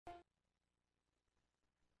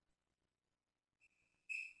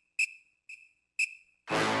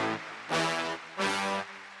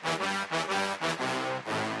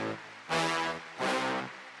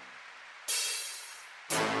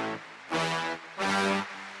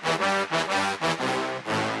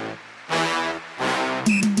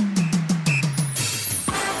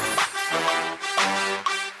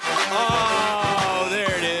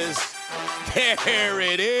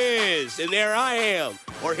and there I am,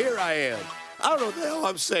 or here I am. I don't know what the hell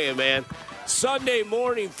I'm saying, man. Sunday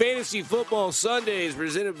morning, Fantasy Football Sundays,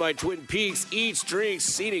 presented by Twin Peaks, Eats, Drinks,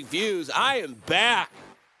 Scenic Views. I am back.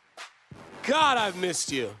 God, I've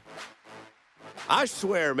missed you. I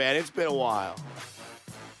swear, man, it's been a while.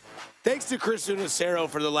 Thanks to Chris Unicero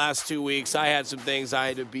for the last 2 weeks. I had some things I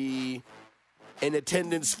had to be in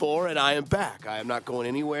attendance for, and I am back. I am not going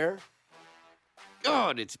anywhere.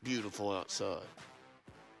 God, it's beautiful outside.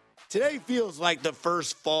 Today feels like the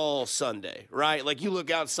first fall Sunday, right? Like you look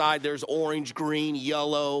outside, there's orange, green,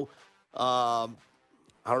 yellow. I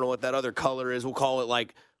don't know what that other color is. We'll call it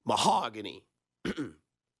like mahogany.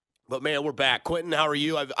 But man, we're back. Quentin, how are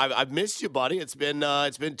you? I've missed you, buddy. It's been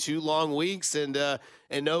 2 long weeks, and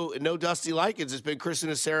no Dusty Likens. It's been Chris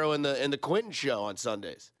Unicero and the Quentin show on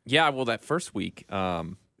Sundays. Yeah, well, that first week,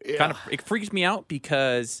 kind of it freaks me out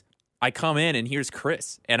because I come in and here's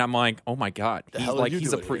Chris, and I'm like, oh my god,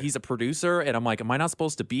 he's a producer, and I'm like, am I not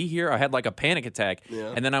supposed to be here? I had like a panic attack,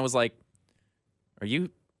 and then I was like,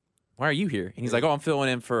 why are you here? And he's like, oh, I'm filling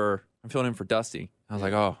in for Dusty. I was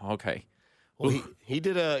like, oh, okay. Well, he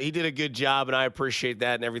did a good job, and I appreciate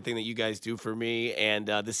that and everything that you guys do for me. And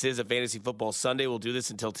this is a Fantasy Football Sunday. We'll do this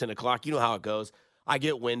until 10 o'clock. You know how it goes. I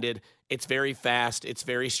get winded. It's very fast. It's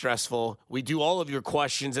very stressful. We do all of your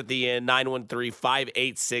questions at the end,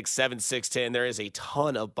 913-586-7610. There is a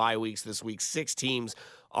ton of bye weeks this week, 6 teams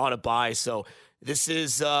on a bye. So this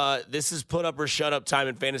is put up or shut up time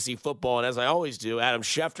in fantasy football. And as I always do, Adam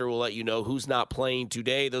Schefter will let you know who's not playing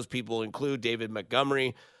today. Those people include David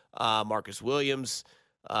Montgomery, Marcus Williams,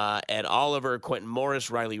 Ed Oliver, Quentin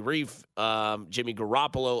Morris, Riley Reif, Jimmy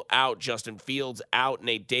Garoppolo out, Justin Fields out,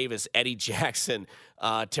 Nate Davis, Eddie Jackson,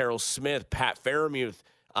 Terrell Smith, Pat Freiermuth,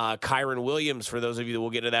 Kyron Williams, for those of you that will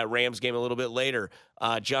get into that Rams game a little bit later,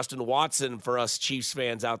 Justin Watson for us Chiefs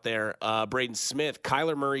fans out there, Braden Smith,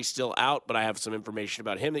 Kyler Murray still out, but I have some information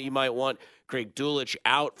about him that you might want. Greg Dulcich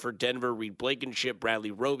out for Denver, Reed Blankenship,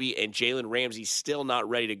 Bradley Roby, and Jalen Ramsey still not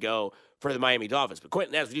ready to go for the Miami Dolphins. But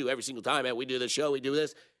Quentin, as we do every single time, man, we do this show, we do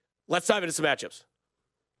this. Let's dive into some matchups.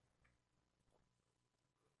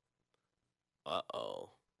 Uh-oh.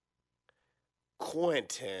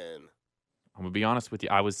 Quentin. I'm gonna be honest with you.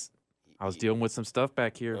 I was dealing with some stuff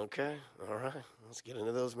back here. Okay, all right. Let's get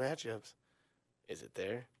into those matchups. Is it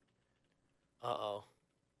there? Uh-oh.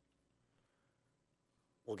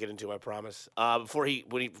 We'll get into it, I promise. Before he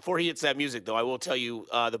hits that music, though, I will tell you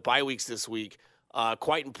the bye weeks this week.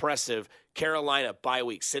 Quite impressive. Carolina, bye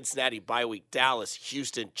week. Cincinnati, bye week. Dallas,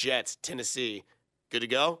 Houston, Jets, Tennessee. Good to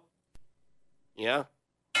go? Yeah?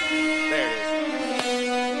 There it is.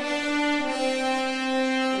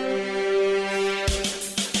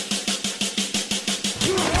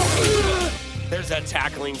 There's that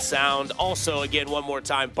tackling sound. Also, again, one more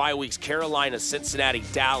time, bye weeks. Carolina, Cincinnati,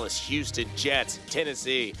 Dallas, Houston, Jets,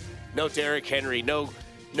 Tennessee. No Derrick Henry. No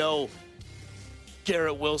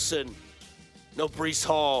Garrett Wilson. No Breece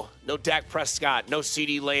Hall, no Dak Prescott, no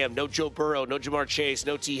CeeDee Lamb, no Joe Burrow, no Jamar Chase,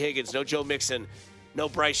 no T. Higgins, no Joe Mixon, no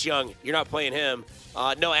Bryce Young. You're not playing him.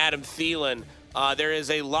 No Adam Thielen. There is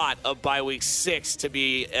a lot of bye week 6 to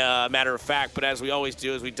be a matter of fact, but as we always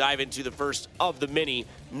do, as we dive into the first of the many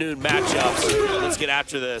noon matchups, let's get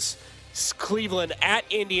after this. It's Cleveland at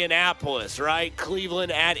Indianapolis, right?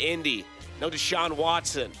 Cleveland at Indy. No Deshaun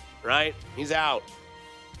Watson, right? He's out.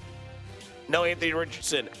 No Anthony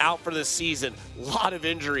Richardson, out for the season. A lot of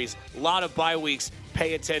injuries, a lot of bye weeks.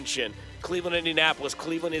 Pay attention. Cleveland, Indianapolis.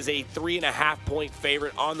 Cleveland is a 3.5-point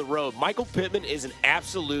favorite on the road. Michael Pittman is an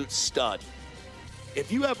absolute stud.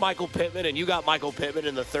 If you have Michael Pittman and you got Michael Pittman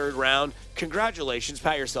in the 3rd round, congratulations.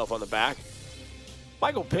 Pat yourself on the back.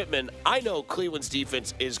 Michael Pittman, I know Cleveland's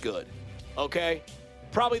defense is good, okay?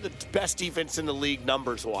 Probably the best defense in the league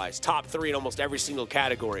numbers-wise. Top 3 in almost every single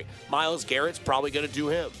category. Myles Garrett's probably going to do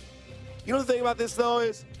him. You know the thing about this, though,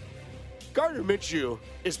 is Gardner Minshew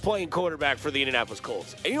is playing quarterback for the Indianapolis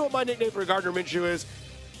Colts. And you know what my nickname for Gardner Minshew is?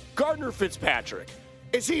 Gardner Fitzpatrick.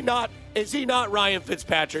 Is he not Ryan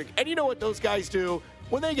Fitzpatrick? And you know what those guys do?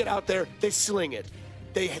 When they get out there, they sling it.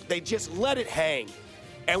 They just let it hang.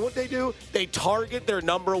 And what they do, they target their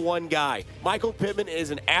number 1 guy. Michael Pittman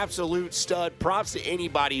is an absolute stud. Props to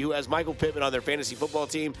anybody who has Michael Pittman on their fantasy football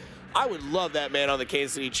team. I would love that man on the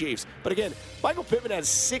Kansas City Chiefs. But again, Michael Pittman has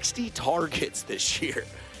 60 targets this year.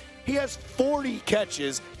 He has 40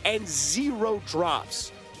 catches and 0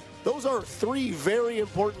 drops. Those are 3 very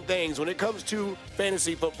important things when it comes to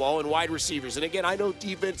fantasy football and wide receivers. And again, I know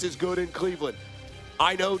defense is good in Cleveland.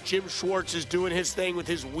 I know Jim Schwartz is doing his thing with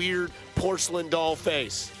his weird porcelain doll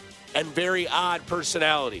face and very odd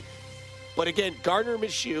personality. But again, Gardner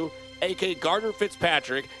Minshew, a.k.a. Gardner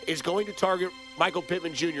Fitzpatrick, is going to target Michael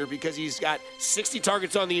Pittman Jr. because he's got 60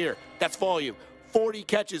 targets on the year. That's volume. 40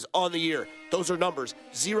 catches on the year. Those are numbers.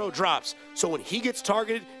 0 drops. So when he gets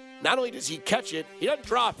targeted, not only does he catch it, he doesn't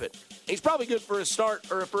drop it. He's probably good for a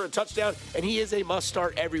start or for a touchdown, and he is a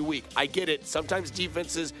must-start every week. I get it. Sometimes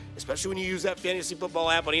defenses, especially when you use that fantasy football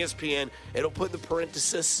app on ESPN, it'll put in the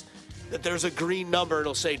parenthesis that there's a green number, and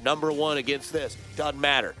it'll say number 1 against this. Doesn't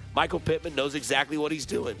matter. Michael Pittman knows exactly what he's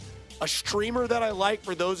doing. A streamer that I like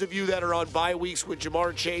for those of you that are on bye weeks with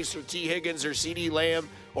Jamar Chase or T. Higgins or C.D. Lamb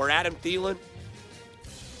or Adam Thielen,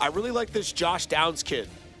 I really like this Josh Downs kid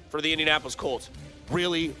for the Indianapolis Colts.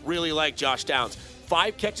 Really, really like Josh Downs.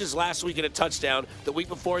 5 catches last week and a touchdown. The week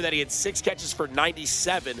before that, he had 6 catches for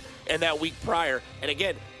 97, and that week prior. And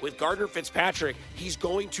again, with Gardner Fitzpatrick, he's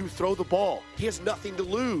going to throw the ball. He has nothing to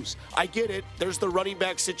lose. I get it. There's the running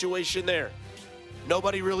back situation there.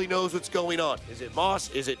 Nobody really knows what's going on. Is it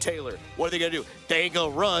Moss? Is it Taylor? What are they going to do? They ain't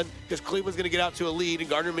going to run because Cleveland's going to get out to a lead, and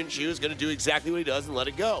Gardner Minshew is going to do exactly what he does and let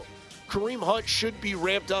it go. Kareem Hunt should be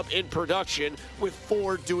ramped up in production with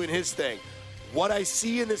Ford doing his thing. What I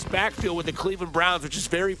see in this backfield with the Cleveland Browns, which is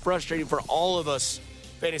very frustrating for all of us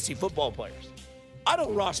fantasy football players, I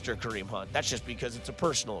don't roster Kareem Hunt. That's just because it's a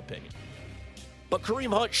personal opinion. But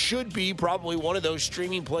Kareem Hunt should be probably one of those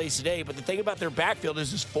streaming plays today. But the thing about their backfield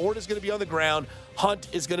is Ford is going to be on the ground. Hunt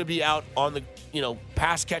is going to be out on the,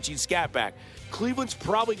 pass-catching scat back. Cleveland's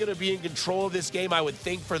probably going to be in control of this game, I would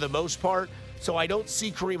think, for the most part. So I don't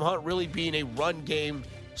see Kareem Hunt really being a run game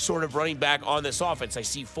sort of running back on this offense. I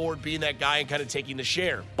see Ford being that guy and kind of taking the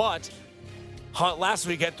share. But Hunt last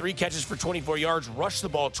week had 3 catches for 24 yards, rushed the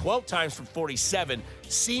ball 12 times for 47.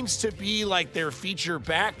 Seems to be like their feature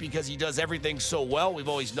back because he does everything so well. We've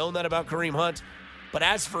always known that about Kareem Hunt. But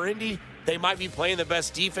as for Indy, they might be playing the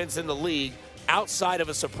best defense in the league outside of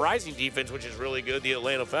a surprising defense, which is really good, the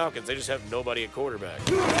Atlanta Falcons. They just have nobody at quarterback.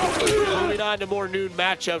 Moving on to more noon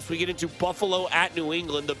matchups, we get into Buffalo at New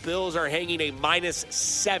England. The Bills are hanging a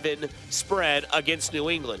 -7 spread against New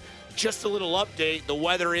England. Just a little update, the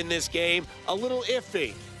weather in this game, a little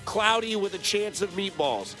iffy. Cloudy with a chance of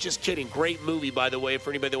meatballs. Just kidding. Great movie, by the way,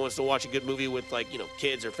 for anybody that wants to watch a good movie with,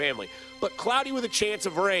 kids or family. But cloudy with a chance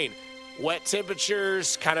of rain. Wet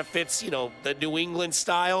temperatures, kind of fits, the New England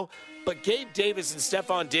style. But Gabe Davis and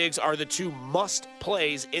Stephon Diggs are the 2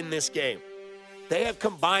 must-plays in this game. They have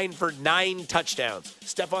combined for 9 touchdowns.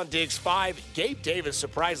 Stephon Diggs, 5. Gabe Davis,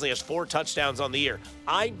 surprisingly, has 4 touchdowns on the year.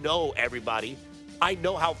 I know, everybody. I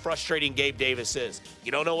know how frustrating Gabe Davis is.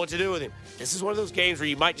 You don't know what to do with him. This is one of those games where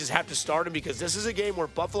you might just have to start him because this is a game where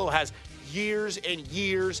Buffalo has years and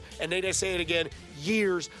years, and they say it again,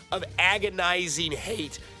 years of agonizing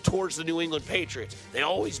hate towards the New England Patriots. They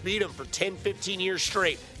always beat them for 10, 15 years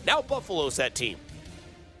straight. Now Buffalo's that team.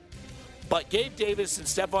 But Gabe Davis and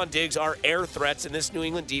Stephon Diggs are air threats in this New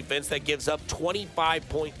England defense that gives up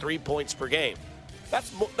 25.3 points per game.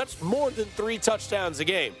 That's more than 3 touchdowns a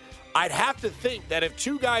game. I'd have to think that if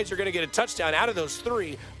 2 guys are going to get a touchdown out of those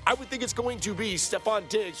 3, I would think it's going to be Stephon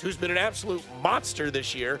Diggs, who's been an absolute monster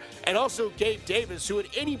this year, and also Gabe Davis, who at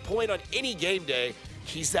any point on any game day,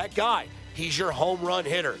 he's that guy. He's your home run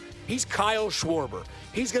hitter. He's Kyle Schwarber.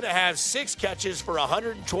 He's going to have 6 catches for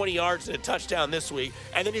 120 yards and a touchdown this week,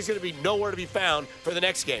 and then he's going to be nowhere to be found for the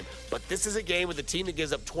next game. But this is a game with a team that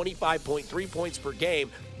gives up 25.3 points per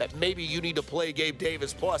game that maybe you need to play Gabe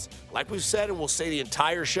Davis. Plus, like we've said and we'll say the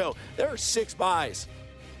entire show, there are 6 buys.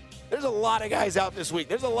 There's a lot of guys out this week.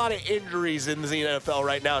 There's a lot of injuries in the NFL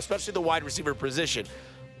right now, especially the wide receiver position.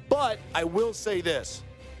 But I will say this.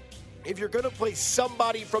 If you're going to play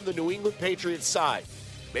somebody from the New England Patriots side,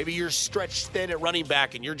 maybe you're stretched thin at running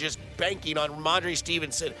back and you're just banking on Ramondre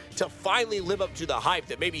Stevenson to finally live up to the hype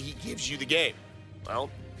that maybe he gives you the game. Well,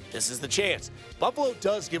 this is the chance. Buffalo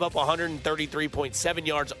does give up 133.7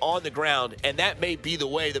 yards on the ground, and that may be the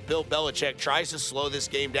way that Bill Belichick tries to slow this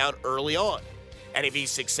game down early on. And if he's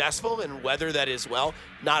successful in weather that is,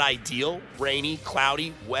 not ideal, rainy,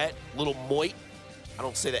 cloudy, wet, little moist, I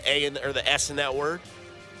don't say the A or the S in that word,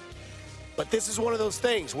 but this is one of those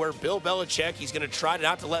things where Bill Belichick, he's going to try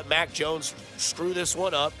not to let Mac Jones screw this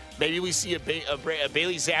one up. Maybe we see a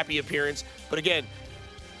Bailey Zappi appearance. But again,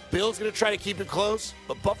 Bill's going to try to keep it close,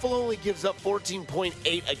 but Buffalo only gives up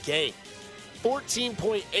 14.8 a game.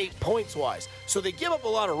 14.8 points-wise. So they give up a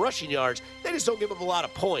lot of rushing yards. They just don't give up a lot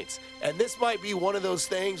of points. And this might be one of those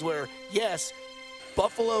things where, yes,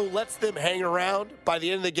 Buffalo lets them hang around. By the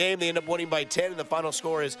end of the game, they end up winning by 10, and the final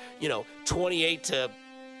score is, 28 to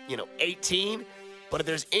 18, But if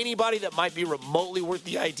there's anybody that might be remotely worth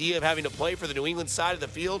the idea of having to play for the New England side of the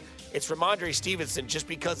field, it's Ramondre Stevenson, just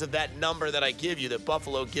because of that number that I give you, that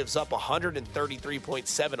Buffalo gives up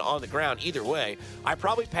 133.7 on the ground. Either way, I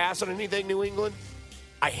probably pass on anything New England.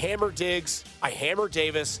 I hammer Diggs, I hammer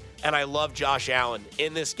Davis, and I love Josh Allen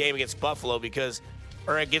in this game against Buffalo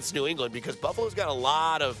against New England, because Buffalo's got a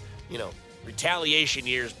lot of, retaliation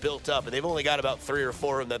years built up, and they've only got about 3 or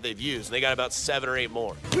 4 of them that they've used, and they got about 7 or 8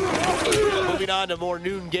 more. Moving on to more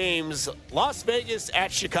noon games, Las Vegas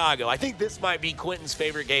at Chicago. I think this might be Quentin's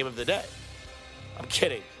favorite game of the day. I'm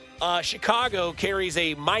kidding. Chicago carries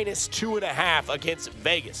a -2.5 against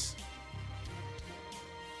Vegas.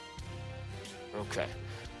 Okay.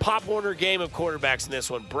 Pop Warner game of quarterbacks in this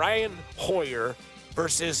one. Brian Hoyer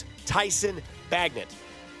versus Tyson Bagent.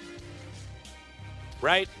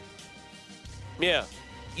 Right? Yeah.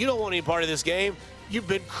 You don't want any part of this game. You've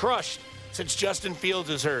been crushed since Justin Fields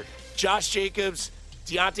is hurt. Josh Jacobs,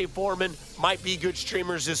 D'Onta Foreman might be good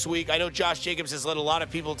streamers this week. I know Josh Jacobs has let a lot of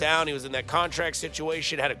people down. He was in that contract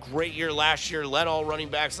situation, had a great year last year, led all running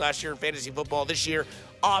backs last year in fantasy football. This year,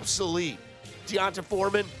 obsolete. D'Onta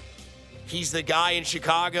Foreman, he's the guy in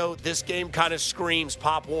Chicago. This game kind of screams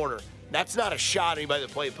Pop Warner. That's not a shot at anybody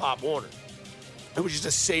that played Pop Warner. It was just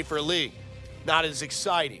a safer league. Not as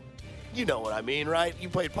exciting. You know what I mean, right? You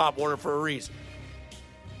played Pop Warner for a reason.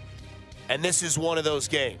 And this is one of those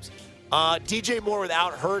games. DJ Moore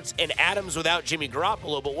without Hurts and Adams without Jimmy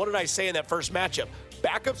Garoppolo. But what did I say in that first matchup?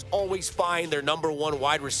 Backups always find their number one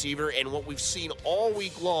wide receiver, and what we've seen all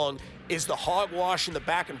week long is the hogwash and the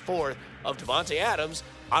back and forth of Davante Adams.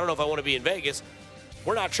 I don't know if I want to be in Vegas.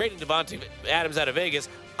 We're not trading Davante Adams out of Vegas.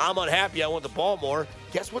 I'm unhappy. I want the ball more.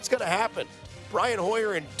 Guess what's going to happen? Brian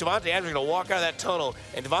Hoyer and Davante Adams are going to walk out of that tunnel,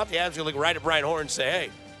 and Davante Adams is going to look right at Brian Hoyer and say, hey,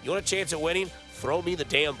 you want a chance at winning? Throw me the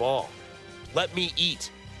damn ball. Let me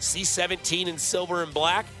eat. C17 in silver and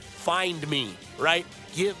black, find me, right?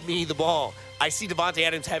 Give me the ball. I see Davante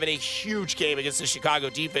Adams having a huge game against the Chicago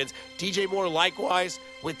defense. DJ Moore likewise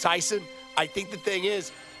with Tyson. I think the thing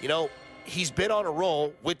is, he's been on a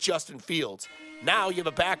roll with Justin Fields. Now you have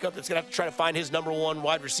a backup that's going to have to try to find his number one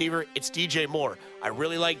wide receiver. It's DJ Moore. I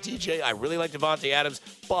really like DJ. I really like Davante Adams.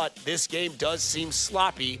 But this game does seem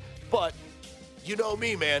sloppy. But you know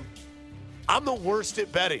me, man. I'm the worst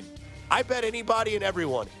at betting. I bet anybody and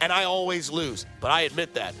everyone, and I always lose. But I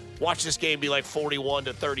admit that. Watch this game be like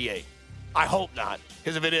 41-38. I hope not,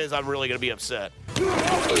 because if it is, I'm really going to be upset.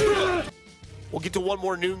 We'll get to one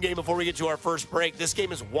more noon game before we get to our first break. This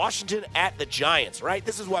game is Washington at the Giants, right?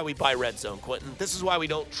 This is why we buy Red Zone, Quentin. This is why we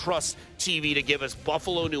don't trust TV to give us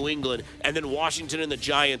Buffalo, New England, and then Washington and the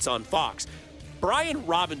Giants on Fox. Brian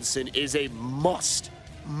Robinson is a must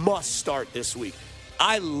start this week.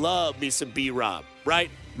 I love me some B-Rob, right?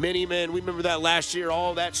 Mini-Man, we remember that last year,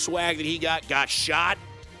 all that swag that he got shot,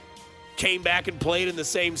 came back and played in the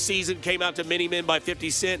same season, came out to Mini-Man by 50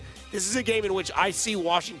 Cent. This is a game in which I see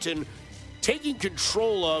Washington taking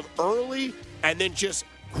control of early and then just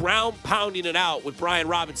ground pounding it out with Brian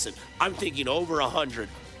Robinson. I'm thinking over 100,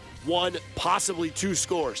 1, possibly 2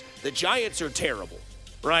 scores. The Giants are terrible,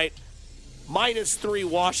 right? -3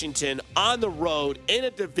 Washington on the road in a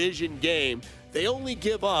division game. They only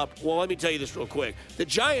give up, well, let me tell you this real quick. The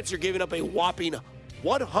Giants are giving up a whopping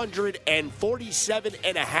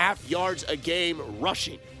 147.5 yards a game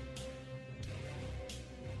rushing.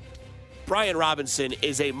 Brian Robinson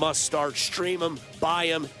is a must-start. Stream him, buy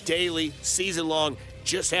him, daily, season-long.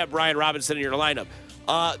 Just have Brian Robinson in your lineup.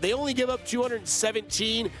 They only give up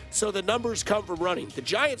 217, so the numbers come from running. The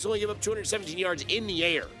Giants only give up 217 yards in the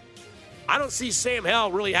air. I don't see Sam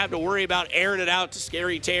Howell really have to worry about airing it out to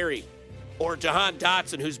Scary Terry or Jahan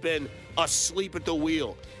Dotson, who's been asleep at the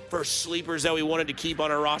wheel. For sleepers that we wanted to keep on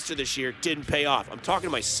our roster this year, didn't pay off. I'm talking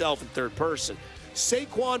to myself in third person.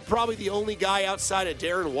 Saquon, probably the only guy outside of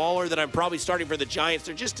Darren Waller that I'm probably starting for the Giants.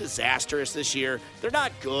 They're just disastrous this year. They're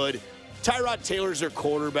not good. Tyrod Taylor's their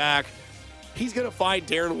quarterback. He's going to find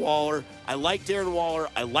Darren Waller. I like Darren Waller.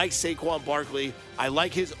 I like Saquon Barkley. I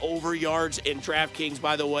like his over yards in DraftKings,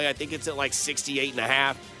 by the way. I think it's at like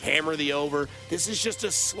 68.5. Hammer the over. This is just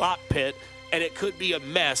a slot pit, and it could be a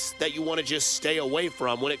mess that you want to just stay away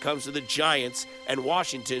from when it comes to the Giants and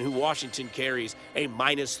Washington, who Washington carries a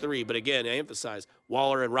 -3. But again, I emphasize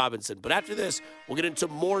Waller and Robinson. But after this, we'll get into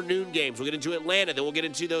more noon games. We'll get into Atlanta. Then we'll get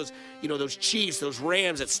into those, those Chiefs, those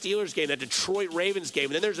Rams, that Steelers game, that Detroit Ravens game.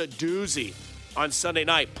 And then there's a doozy on Sunday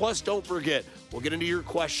night. Plus, don't forget, we'll get into your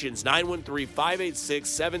questions,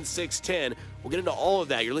 913-586-7610. We'll get into all of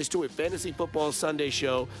that. You're listening to a Fantasy Football Sunday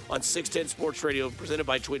show on 610 Sports Radio, presented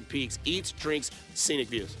by Twin Peaks. Eats, drinks, scenic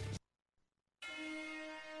views.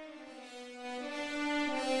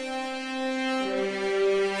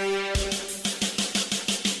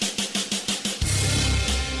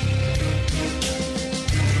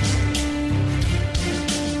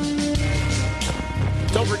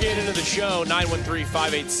 get into the show.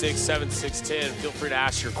 913-586-7610. Feel free to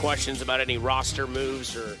ask your questions about any roster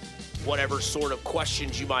moves or whatever sort of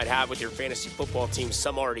questions you might have with your fantasy football team.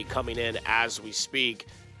 Some already coming in as we speak.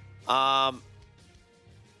 Let's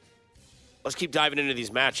keep diving into these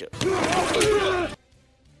matchups.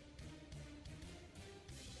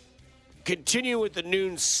 Continue with the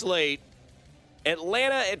noon slate.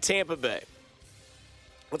 Atlanta at Tampa Bay.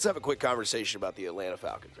 Let's have a quick conversation about the Atlanta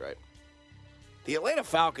Falcons, right? The Atlanta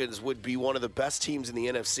Falcons would be one of the best teams in the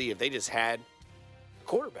NFC if they just had a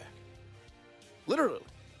quarterback. Literally.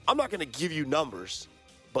 I'm not going to give you numbers,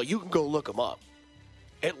 but you can go look them up.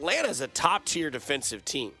 Atlanta's a top-tier defensive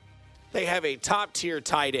team. They have a top-tier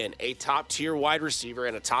tight end, a top-tier wide receiver,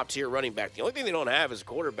 and a top-tier running back. The only thing they don't have is a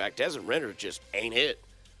quarterback. Desmond Ridder just ain't it.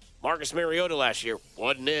 Marcus Mariota last year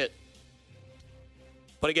wasn't it.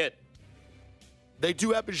 But again, they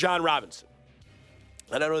do have Bijan Robinson.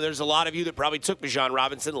 And I know there's a lot of you that probably took Bijan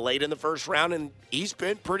Robinson late in the first round, and he's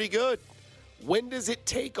been pretty good. When does it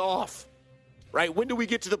take off? Right? When do we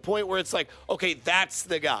get to the point where it's like, okay, that's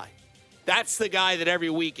the guy. That's the guy that every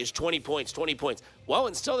week is 20 points, 20 points. Well,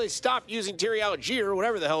 until they stop using Terry Algier, or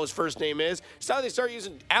whatever the hell his first name is, until they start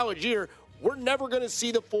using Algier, we're never going to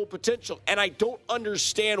see the full potential. And I don't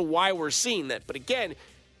understand why we're seeing that. But again,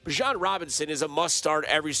 Bijan Robinson is a must-start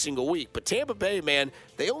every single week. But Tampa Bay, man,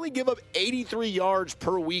 they only give up 83 yards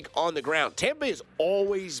per week on the ground. Tampa Bay has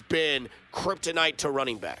always been kryptonite to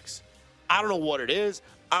running backs. I don't know what it is.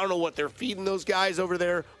 I don't know what they're feeding those guys over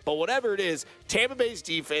there. But whatever it is, Tampa Bay's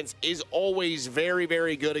defense is always very,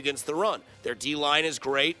 very good against the run. Their D-line is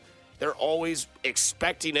great. They're always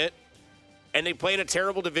expecting it. And they play in a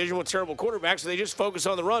terrible division with terrible quarterbacks, so they just focus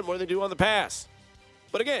on the run more than they do on the pass.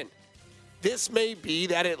 But again, this may be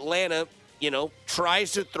that Atlanta,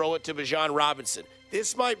 tries to throw it to Bijan Robinson.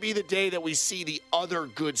 This might be the day that we see the other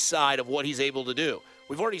good side of what he's able to do.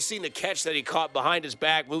 We've already seen the catch that he caught behind his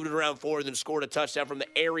back, moved it around forward, then scored a touchdown from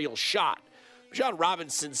the aerial shot. Bijan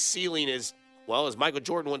Robinson's ceiling is, well, as Michael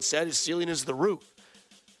Jordan once said, his ceiling is the roof.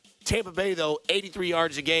 Tampa Bay, though, 83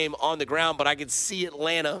 yards a game on the ground, but I could see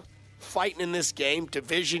Atlanta fighting in this game,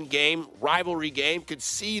 division game, rivalry game, could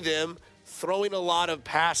see them throwing a lot of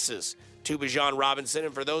passes to Bijan Robinson.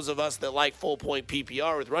 And for those of us that like full-point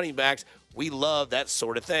PPR with running backs, we love that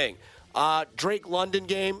sort of thing. Drake London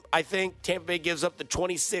game, I think Tampa Bay gives up the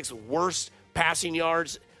 26th worst passing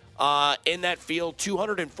yards in that field,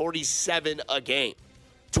 247 a game.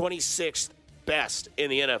 26th best in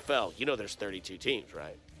the NFL. You know there's 32 teams,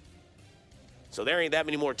 right? So there ain't that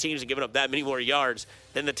many more teams that giving up that many more yards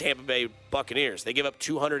than the Tampa Bay Buccaneers. They give up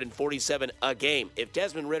 247 a game. If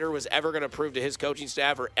Desmond Ridder was ever going to prove to his coaching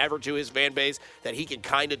staff or ever to his fan base that he can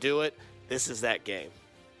kind of do it, this is that game.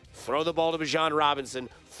 Throw the ball to Bijan Robinson.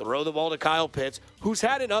 Throw the ball to Kyle Pitts, who's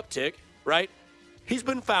had an uptick, right? He's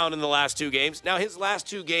been found in the last two games. Now, his last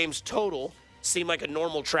two games total seem like a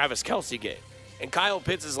normal Travis Kelce game. And Kyle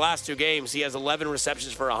Pitts' last two games, he has 11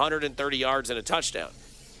 receptions for 130 yards and a touchdown.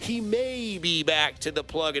 He may be back to the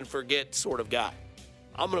plug-and-forget sort of guy.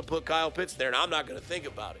 I'm going to put Kyle Pitts there, and I'm not going to think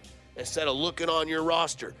about it. Instead of looking on your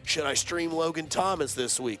roster, should I stream Logan Thomas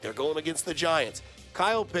this week? They're going against the Giants.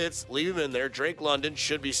 Kyle Pitts, leave him in there. Drake London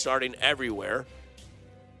should be starting everywhere.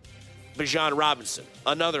 Bijan Robinson,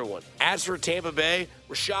 another one. As for Tampa Bay,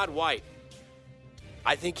 Rachaad White.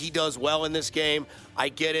 I think he does well in this game. I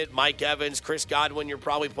get it. Mike Evans, Chris Godwin, you're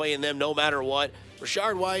probably playing them no matter what.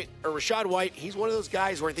 Rachaad White, he's one of those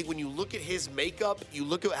guys where I think when you look at his makeup, you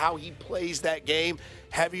look at how he plays that game,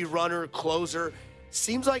 heavy runner, closer,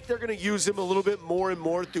 seems like they're going to use him a little bit more and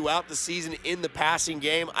more throughout the season in the passing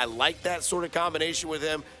game. I like that sort of combination with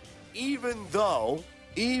him, even though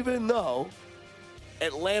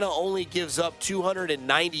Atlanta only gives up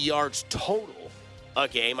 290 yards total a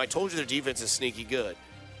game. I told you their defense is sneaky good.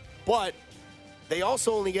 But they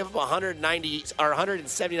also only give up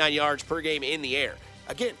 179 yards per game in the air.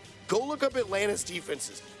 Again, go look up Atlanta's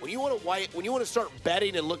defenses. When you want to start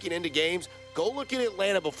betting and looking into games, go look at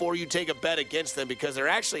Atlanta before you take a bet against them because they're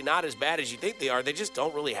actually not as bad as you think they are. They just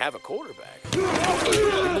don't really have a quarterback. We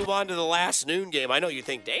move on to the last noon game. I know you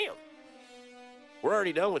think, damn, we're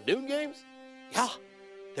already done with noon games? Yeah,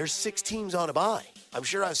 there's 6 teams on a bye. I'm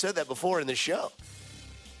sure I've said that before in this show.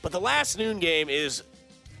 But the last noon game is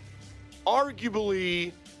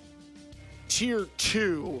arguably tier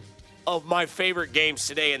 2 of my favorite games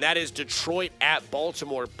today, and that is Detroit at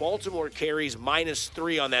Baltimore. Baltimore carries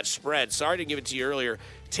 -3 on that spread. Sorry to give it to you earlier.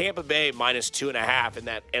 Tampa Bay -2.5 in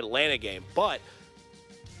that Atlanta game. But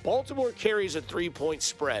Baltimore carries a 3-point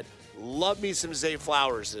spread. Love me some Zay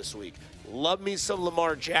Flowers this week. Love me some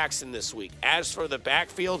Lamar Jackson this week. As for the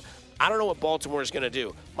backfield, I don't know what Baltimore is going to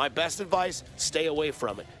do. My best advice, stay away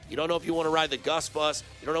from it. You don't know if you want to ride the Gus bus.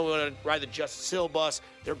 You don't know if you want to ride the Justice Hill bus.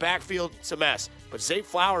 Their backfield, it's a mess. But Zay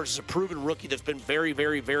Flowers is a proven rookie that's been very,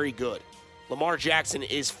 very, very good. Lamar Jackson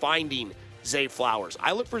is finding Zay Flowers.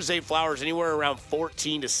 I look for Zay Flowers anywhere around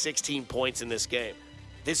 14 to 16 points in this game.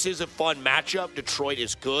 This is a fun matchup. Detroit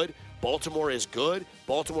is good. Baltimore is good.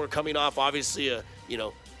 Baltimore coming off, obviously,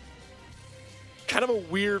 kind of a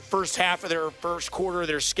weird first half of their first quarter of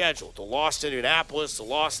their schedule. The loss to Indianapolis, the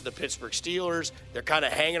loss to the Pittsburgh Steelers. They're kind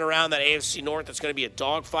of hanging around that AFC North. It's going to be a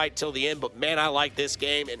dogfight till the end. But, man, I like this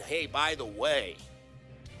game. And, hey, by the way,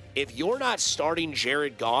 if you're not starting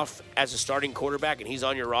Jared Goff as a starting quarterback and he's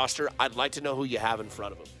on your roster, I'd like to know who you have in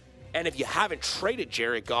front of him. And if you haven't traded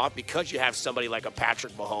Jared Goff because you have somebody like a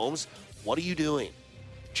Patrick Mahomes, what are you doing?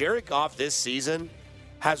 Jared Goff this season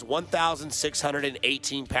has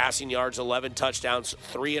 1,618 passing yards, 11 touchdowns,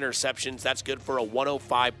 3 interceptions. That's good for a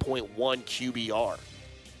 105.1 QBR.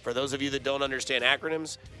 For those of you that don't understand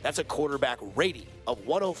acronyms, that's a quarterback rating of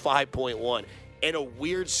 105.1. In a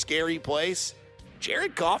weird, scary place,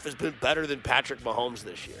 Jared Goff has been better than Patrick Mahomes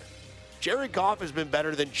this year. Jared Goff has been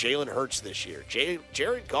better than Jalen Hurts this year.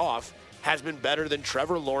 Jared Goff has been better than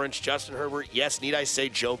Trevor Lawrence, Justin Herbert, yes, need I say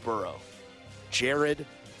Joe Burrow. Jared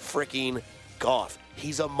freaking Goff.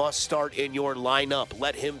 He's a must-start in your lineup.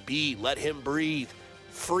 Let him be. Let him breathe.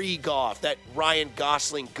 Free Goff, that Ryan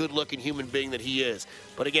Gosling, good-looking human being that he is.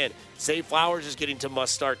 But again, Zay Flowers is getting to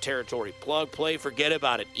must-start territory. Plug, play, forget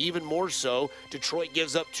about it. Even more so, Detroit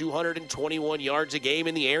gives up 221 yards a game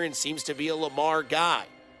in the air and seems to be a Lamar guy.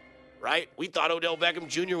 Right? We thought Odell Beckham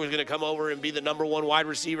Jr. was going to come over and be the number one wide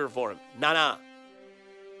receiver for him. Nah.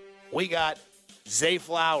 We got Zay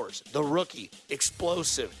Flowers, the rookie,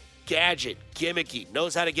 explosive, gadget, gimmicky,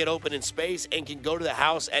 knows how to get open in space, and can go to the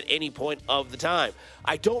house at any point of the time.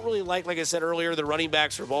 I don't really like I said earlier, the running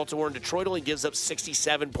backs for Baltimore, and Detroit only gives up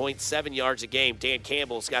 67.7 yards a game. Dan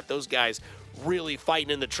Campbell's got those guys really fighting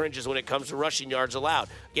in the trenches when it comes to rushing yards allowed.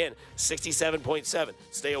 Again, 67.7.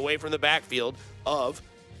 Stay away from the backfield of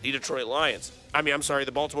the Detroit Lions.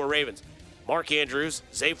 The Baltimore Ravens. Mark Andrews,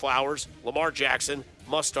 Zay Flowers, Lamar Jackson,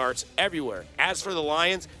 must-starts everywhere. As for the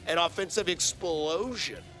Lions, an offensive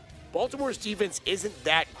explosion. Baltimore's defense isn't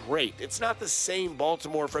that great. It's not the same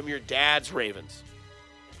Baltimore from your dad's Ravens,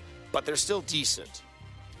 but they're still decent.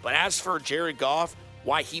 But as for Jared Goff,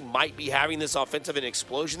 why he might be having this offensive an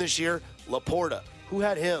explosion this year, Laporta, who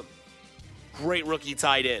had him? Great rookie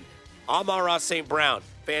tight end. Amon-Ra St. Brown,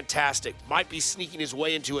 fantastic. Might be sneaking his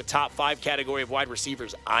way into a top 5 category of wide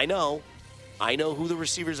receivers. I know who the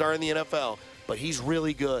receivers are in the NFL, but he's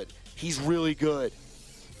really good.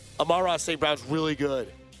 Amon-Ra St. Brown's really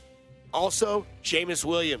good. Also, Jameis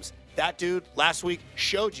Williams. That dude last week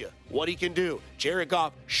showed you what he can do. Jared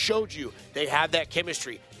Goff showed you they have that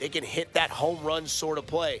chemistry. They can hit that home run sort of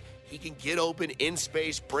play. He can get open in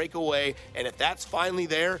space, break away, and if that's finally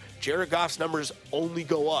there, Jared Goff's numbers only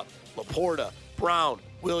go up. Laporta, Brown,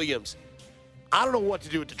 Williams. I don't know what to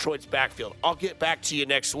do with Detroit's backfield. I'll get back to you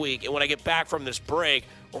next week, and when I get back from this break,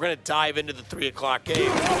 we're going to dive into the 3 o'clock game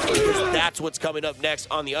because that's what's coming up next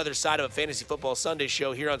on the other side of a Fantasy Football Sunday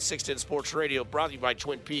show here on 610 Sports Radio, brought to you by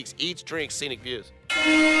Twin Peaks. Eats, drinks, scenic views.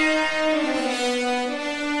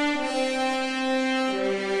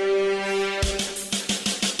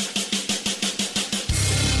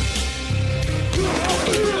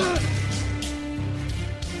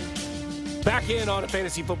 Back in on a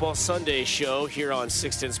Fantasy Football Sunday show here on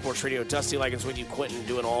 610 Sports Radio. Dusty Likens with you, Quentin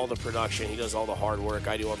doing all the production. He does all the hard work.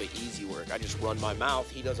 I do all the easy work. I just run my mouth.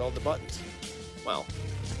 He does all the buttons. Well,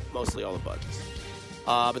 mostly all the buttons.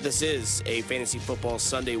 But this is a Fantasy Football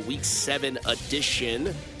Sunday Week 7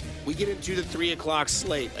 edition. We get into the 3 o'clock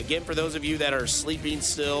slate. Again, for those of you that are sleeping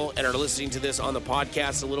still and are listening to this on the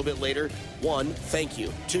podcast a little bit later, 1, thank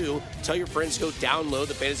you. 2, tell your friends to go download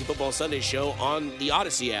the Fantasy Football Sunday show on the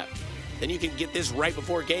Odyssey app. Then you can get this right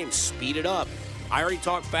before games. Speed it up. I already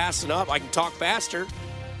talk fast enough. I can talk faster. You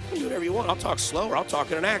can do whatever you want. I'll talk slower. I'll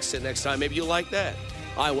talk in an accent next time. Maybe you'll like that.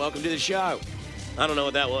 Hi, welcome to the show. I don't know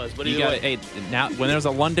what that was, but either way. Hey, now when there's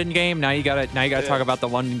a London game, now you gotta talk about the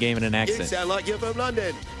London game in an accent. You sound like you're from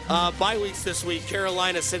London. Bye weeks this week: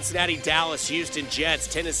 Carolina, Cincinnati, Dallas, Houston,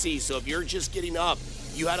 Jets, Tennessee. So if you're just getting up,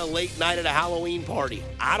 you had a late night at a Halloween party.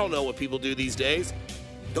 I don't know what people do these days.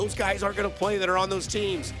 Those guys aren't going to play that are on those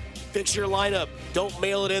teams. Fix your lineup. Don't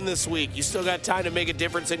mail it in this week. You still got time to make a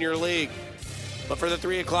difference in your league. But for the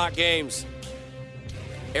 3 o'clock games,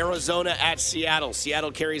 Arizona at Seattle.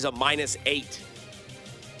 Seattle carries a -8.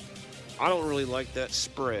 I don't really like that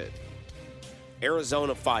spread.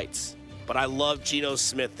 Arizona fights, but I love Geno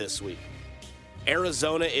Smith this week.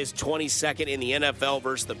 Arizona is 22nd in the NFL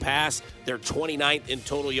versus the pass. They're 29th in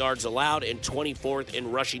total yards allowed and 24th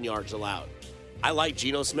in rushing yards allowed. I like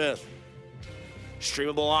Geno Smith.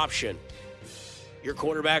 Streamable option. Your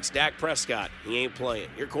quarterback's Dak Prescott. He ain't playing.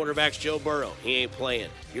 Your quarterback's Joe Burrow. He ain't playing.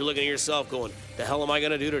 You're looking at yourself going, the hell am I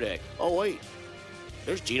going to do today? Oh, wait.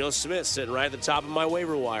 There's Geno Smith sitting right at the top of my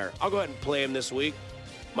waiver wire. I'll go ahead and play him this week.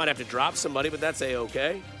 Might have to drop somebody, but that's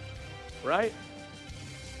A-okay. Right?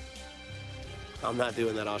 I'm not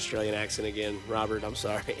doing that Australian accent again, Robert. I'm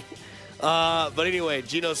sorry. But anyway,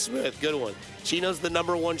 Geno Smith, good one. Geno's the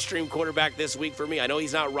number one stream quarterback this week for me. I know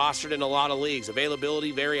he's not rostered in a lot of leagues.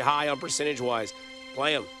 Availability very high on percentage-wise.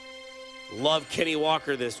 Play him. Love Kenny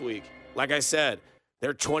Walker this week. Like I said,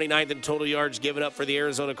 they're 29th in total yards given up for the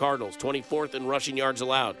Arizona Cardinals, 24th in rushing yards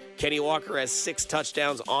allowed. Kenny Walker has 6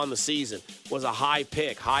 touchdowns on the season. Was a high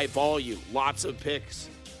pick, high volume, lots of picks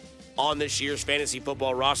on this year's fantasy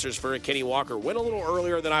football rosters for Kenny Walker. Went a little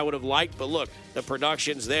earlier than I would have liked, but look, the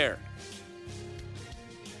production's there.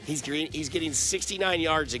 He's getting 69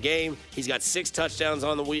 yards a game. He's got 6 touchdowns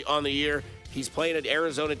on the year. He's playing an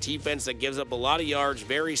Arizona defense that gives up a lot of yards,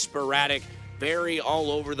 very sporadic, very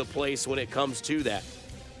all over the place when it comes to that.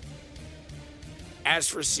 As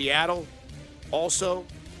for Seattle, also,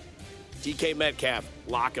 DK Metcalf,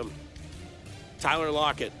 lock him. Tyler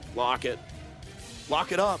Lockett, lock it.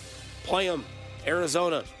 Lock it up. Play him.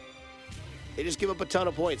 Arizona. They just give up a ton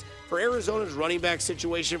of points. For Arizona's running back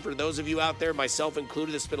situation, for those of you out there, myself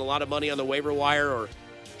included, that spent a lot of money on the waiver wire or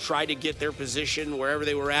tried to get their position wherever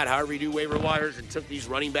they were at, however you do waiver wires, and took these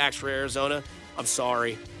running backs for Arizona, I'm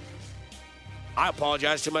sorry. I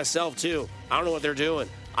apologize to myself, too. I don't know what they're doing.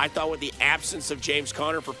 I thought with the absence of James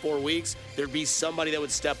Conner for 4 weeks, there'd be somebody that would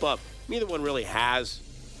step up. Neither one really has.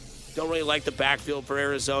 Don't really like the backfield for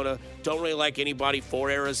Arizona. Don't really like anybody for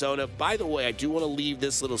Arizona. By the way, I do want to leave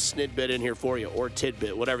this little snidbit in here for you, or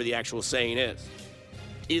tidbit, whatever the actual saying is.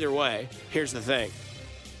 Either way, here's the thing.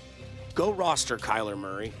 Go roster Kyler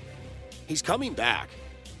Murray. He's coming back.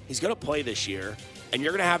 He's going to play this year, and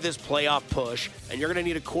you're going to have this playoff push, and you're going to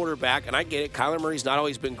need a quarterback, and I get it. Kyler Murray's not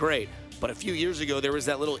always been great, but a few years ago, there was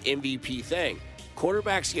that little MVP thing.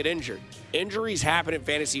 Quarterbacks get injured. Injuries happen in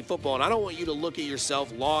fantasy football, and I don't want you to look at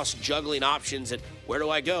yourself lost, juggling options, and where do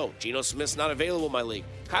I go? Geno Smith's not available in my league.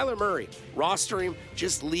 Kyler Murray, roster him,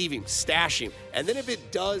 just leave him, stash him. And then if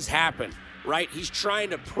it does happen, right, he's trying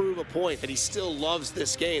to prove a point that he still loves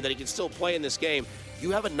this game, that he can still play in this game,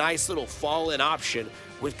 you have a nice little fall-in option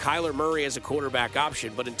with Kyler Murray as a quarterback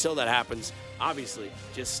option. But until that happens, obviously,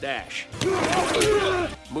 just stash.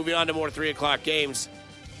 Moving on to more 3 o'clock games.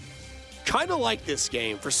 Kind of like this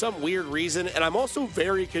game for some weird reason, and I'm also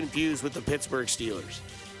very confused with the Pittsburgh Steelers.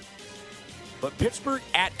 But Pittsburgh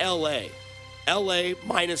at LA. LA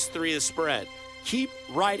 -3 the spread. Keep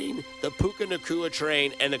riding the Puka Nacua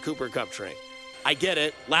train and the Cooper Kupp train. I get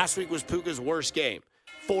it. Last week was Puka's worst game.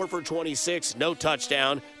 4 for 26, no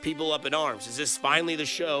touchdown, people up in arms. Is this finally the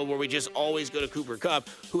show where we just always go to Cooper Kupp,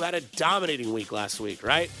 who had a dominating week last week,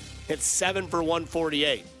 right? Hit 7 for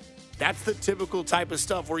 148. That's the typical type of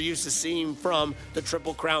stuff we're used to seeing from the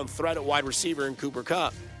Triple Crown threat at wide receiver in Cooper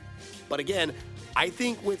Kupp. But again, I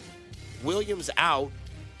think with Williams out,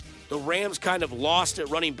 the Rams kind of lost at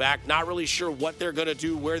running back, not really sure what they're going to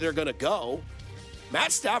do, where they're going to go.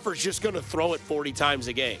 Matt Stafford's just going to throw it 40 times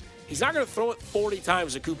a game. He's not going to throw it 40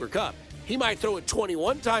 times to Cooper Kupp. He might throw it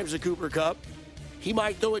 21 times to Cooper Kupp. He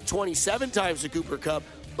might throw it 27 times to Cooper Kupp,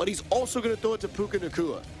 but he's also going to throw it to Puka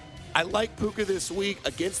Nacua. I like Puka this week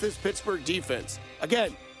against this Pittsburgh defense.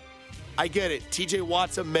 Again, I get it. TJ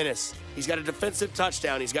Watt's a menace. He's got a defensive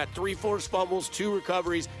touchdown. He's got 3 forced fumbles, 2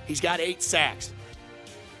 recoveries. He's got 8 sacks.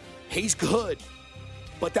 He's good,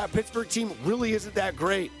 but that Pittsburgh team really isn't that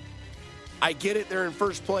great. I get it. They're in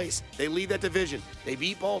first place. They lead that division. They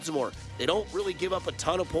beat Baltimore. They don't really give up a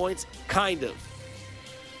ton of points, kind of.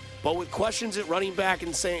 But with questions at running back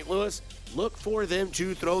in St. Louis, look for them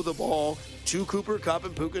to throw the ball to Cooper Kupp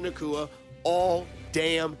and Puka Nacua all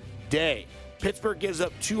damn day. Pittsburgh gives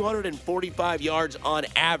up 245 yards on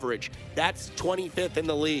average. That's 25th in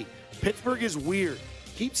the league. Pittsburgh is weird.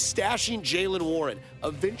 Keep stashing Jaylen Warren.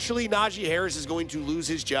 Eventually, Najee Harris is going to lose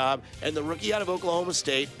his job, and the rookie out of Oklahoma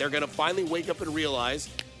State, they're going to finally wake up and realize,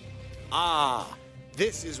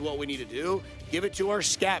 this is what we need to do. Give it to our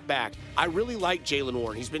scat back. I really like Jaylen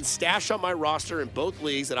Warren. He's been stashed on my roster in both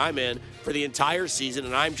leagues that I'm in for the entire season,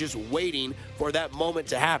 and I'm just waiting for that moment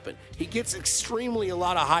to happen. He gets extremely a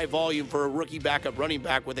lot of high volume for a rookie backup running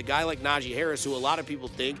back with a guy like Najee Harris, who a lot of people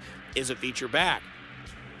think is a feature back.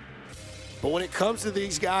 But when it comes to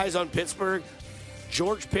these guys on Pittsburgh,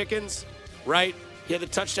 George Pickens, right? He had the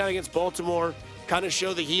touchdown against Baltimore. kind of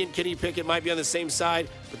show that he and Kenny Pickett might be on the same side.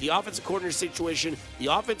 But the offensive coordinator situation, the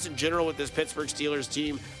offense in general with this Pittsburgh Steelers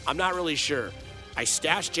team, I'm not really sure. I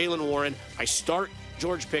stash Jaylen Warren. I start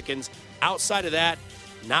George Pickens. Outside of that,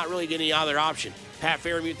 not really getting any other option. Pat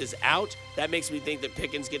Freiermuth is out. That makes me think that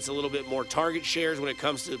Pickens gets a little bit more target shares when it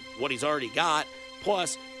comes to what he's already got.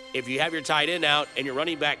 Plus, if you have your tight end out and your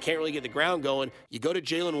running back can't really get the ground going, you go to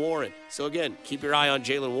Jaylen Warren. So again, keep your eye on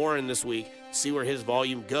Jaylen Warren this week. See where his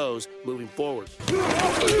volume goes moving forward.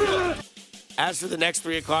 As for the next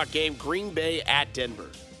 3 o'clock game, Green Bay at Denver.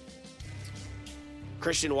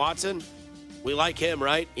 Christian Watson, we like him,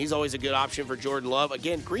 right? He's always a good option for Jordan Love.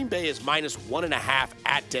 Again, Green Bay is -1.5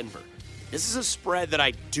 at Denver. This is a spread that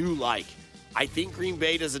I do like. I think Green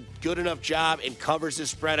Bay does a good enough job and covers this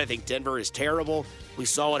spread. I think Denver is terrible. We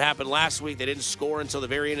saw what happened last week. They didn't score until the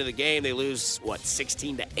very end of the game. They lose,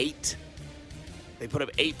 16-8? They put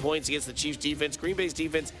up 8 points against the Chiefs defense. Green Bay's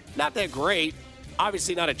defense, not that great.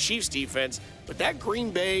 Obviously not a Chiefs defense, but that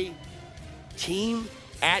Green Bay team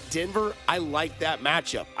at Denver, I like that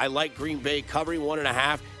matchup. I like Green Bay covering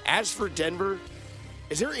 1.5. As for Denver,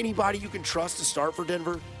 is there anybody you can trust to start for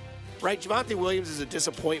Denver? Right, Javonte Williams is a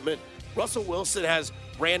disappointment. Russell Wilson has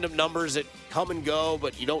random numbers that come and go,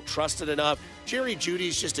 but you don't trust it enough. Jerry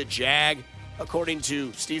Jeudy's just a jag, according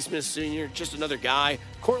to Steve Smith Sr., just another guy.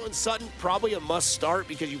 Courtland Sutton, probably a must-start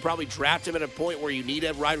because you probably draft him at a point where you need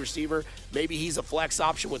a wide receiver. Maybe he's a flex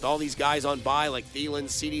option with all these guys on bye, like Thielen,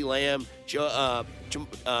 CeeDee Lamb,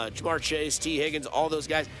 Jamar Chase, T. Higgins, all those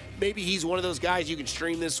guys. Maybe he's one of those guys you can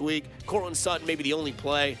stream this week. Courtland Sutton, maybe the only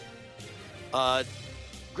play.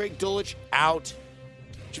 Greg Dulcich, out.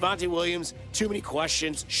 Javonte Williams, too many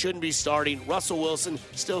questions, shouldn't be starting. Russell Wilson,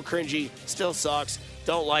 still cringy, still sucks.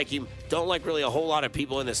 Don't like him. Don't like really a whole lot of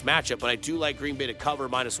people in this matchup, but I do like Green Bay to cover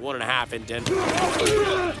 -1.5 in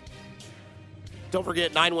Denver. Don't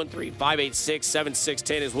forget,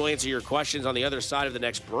 913-586-7610 as we'll answer your questions on the other side of the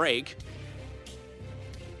next break.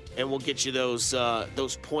 And we'll get you those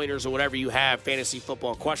pointers or whatever you have fantasy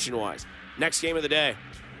football question-wise. Next game of the day.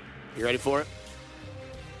 You ready for it?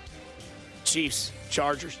 Chiefs,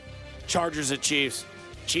 Chargers. Chargers at Chiefs.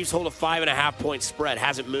 Chiefs hold a 5.5-point spread.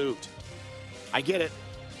 Hasn't moved. I get it.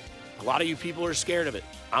 A lot of you people are scared of it.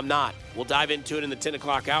 I'm not. We'll dive into it in the 10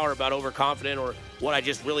 o'clock hour about overconfident or what I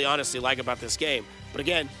just really honestly like about this game. But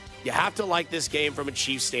again, you have to like this game from a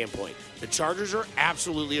Chiefs standpoint. The Chargers are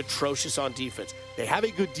absolutely atrocious on defense. They have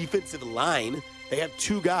a good defensive line. They have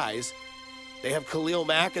two guys. They have Khalil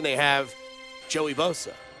Mack and they have Joey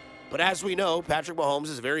Bosa. But as we know, Patrick Mahomes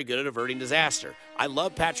is very good at averting disaster. I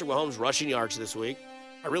love Patrick Mahomes' rushing yards this week.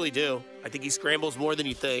 I really do. I think he scrambles more than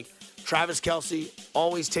you think. Travis Kelce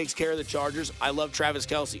always takes care of the Chargers. I love Travis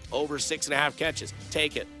Kelce. Over 6.5 catches.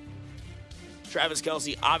 Take it. Travis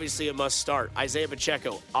Kelce, obviously a must start. Isaiah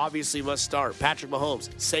Pacheco, obviously must start. Patrick Mahomes,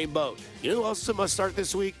 same boat. You know who else is a must start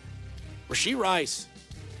this week? Rashee Rice.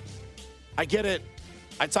 I get it.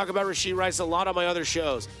 I talk about Rashee Rice a lot on my other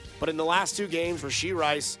shows. But in the last 2 games, Rashee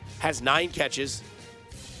Rice has 9 catches.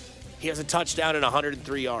 He has a touchdown and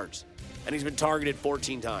 103 yards. And he's been targeted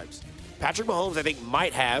 14 times. Patrick Mahomes, I think,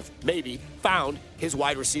 might have, maybe, found his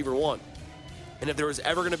wide receiver one. And if there was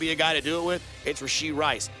ever going to be a guy to do it with, it's Rashee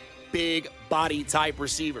Rice. Big body type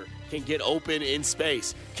receiver. Can get open in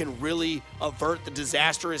space. Can really avert the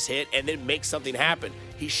disastrous hit and then make something happen.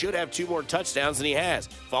 He should have 2 more touchdowns than he has.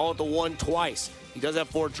 Followed the one twice. He does have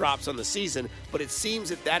 4 drops on the season, but it seems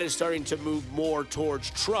that is starting to move more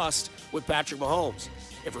towards trust with Patrick Mahomes.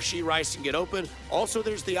 If Rashee Rice can get open, also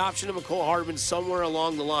there's the option of Mecole Hardman somewhere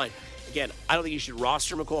along the line. Again, I don't think you should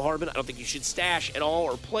roster Mecole Hardman. I don't think you should stash at all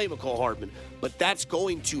or play Mecole Hardman. But that's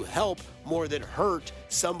going to help more than hurt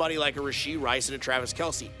somebody like a Rashee Rice and a Travis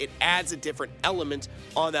Kelce. It adds a different element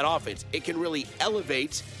on that offense. It can really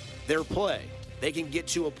elevate their play. They can get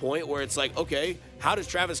to a point where it's like, okay, how does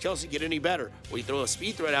Travis Kelce get any better? Well, you throw a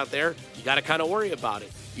speed threat out there, you got to kind of worry about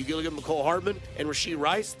it. You look at Mecole Hardman and Rashee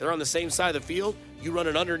Rice, they're on the same side of the field. You run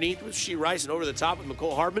it underneath with Rashee Rice and over the top with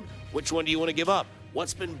Mecole Hardman. Which one do you want to give up?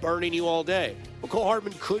 What's been burning you all day? Mecole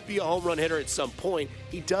Hardman could be a home run hitter at some point.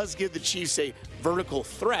 He does give the Chiefs a vertical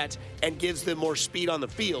threat and gives them more speed on the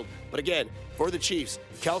field. But again, for the Chiefs,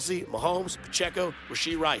 Kelce, Mahomes, Pacheco,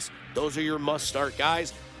 Rashee Rice, those are your must-start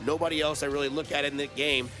guys. Nobody else I really look at in the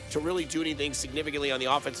game to really do anything significantly on the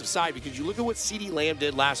offensive side, because you look at what CeeDee Lamb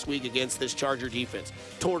did last week against this Charger defense.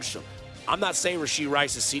 Torched them. I'm not saying Rashee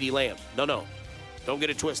Rice is CeeDee Lamb. No. Don't get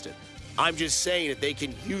it twisted. I'm just saying that they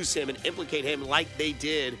can use him and implicate him like they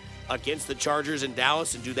did against the Chargers in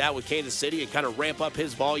Dallas and do that with Kansas City and kind of ramp up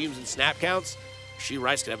his volumes and snap counts. Rashee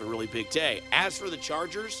Rice could have a really big day. As for the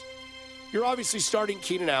Chargers, you're obviously starting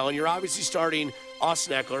Keenan Allen. You're obviously starting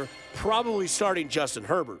Austin Eckler, probably starting Justin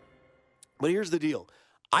Herbert. But here's the deal.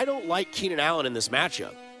 I don't like Keenan Allen in this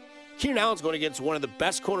matchup. Keenan Allen's going against one of the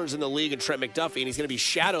best corners in the league in Trent McDuffie, and he's going to be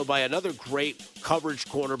shadowed by another great coverage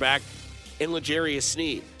cornerback in L'Jarius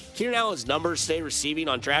Sneed. Keenan Allen's numbers stay receiving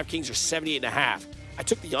on DraftKings are 78.5. I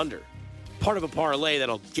took the under. Part of a parlay that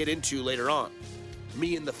I'll get into later on.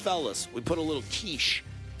 Me and the fellas, we put a little quiche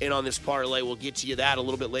in on this parlay. We'll get to you that a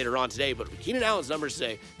little bit later on today. But Keenan Allen's numbers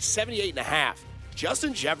today, 78.5.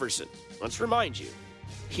 Justin Jefferson, let's remind you,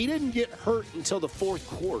 he didn't get hurt until the fourth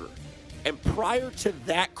quarter. And prior to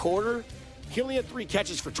that quarter, he only had 3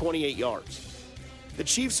 catches for 28 yards. The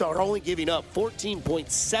Chiefs are only giving up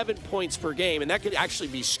 14.7 points per game, and that could actually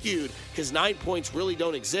be skewed because 9 points really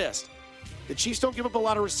don't exist. The Chiefs don't give up a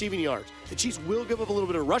lot of receiving yards. The Chiefs will give up a little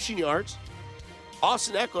bit of rushing yards.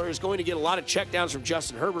 Austin Eckler is going to get a lot of checkdowns from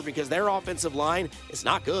Justin Herbert because their offensive line is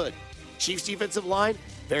not good. Chiefs' defensive line,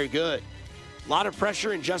 very good. A lot of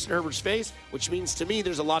pressure in Justin Herbert's face, which means to me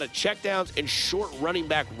there's a lot of checkdowns and short running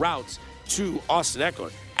back routes to Austin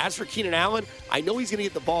Eckler. As for Keenan Allen, I know he's going to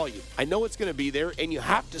get the volume. I know it's going to be there, and you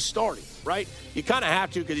have to start him, right? You kind of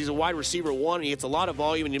have to because he's a wide receiver one, and he gets a lot of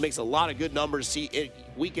volume, and he makes a lot of good numbers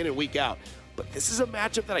week in and week out. But this is a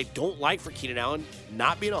matchup that I don't like for Keenan Allen,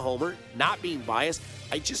 not being a homer, not being biased.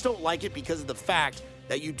 I just don't like it because of the fact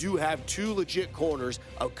that you do have 2 legit corners,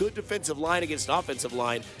 a good defensive line against an offensive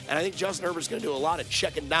line, and I think Justin Herbert's going to do a lot of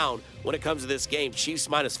checking down when it comes to this game. Chiefs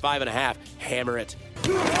minus 5.5. Hammer it.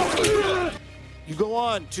 You go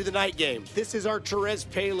on to the night game. This is our Terez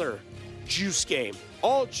Paylor juice game.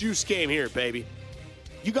 All juice game here, baby.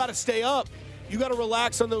 You got to stay up. You got to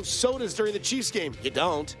relax on those sodas during the Chiefs game. You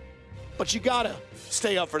don't, but you got to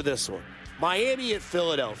stay up for this one. Miami at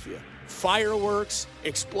Philadelphia. Fireworks,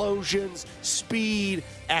 explosions, speed,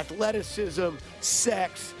 athleticism,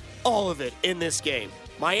 sex, all of it in this game.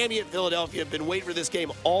 Miami at Philadelphia have been waiting for this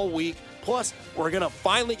game all week. Plus, we're going to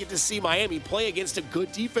finally get to see Miami play against a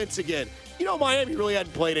good defense again. You know, Miami really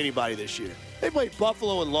hadn't played anybody this year. They played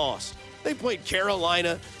Buffalo and lost. They played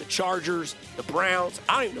Carolina, the Chargers, the Browns.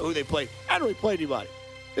 I don't even know who they played. I don't really play anybody.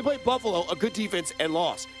 They played Buffalo, a good defense, and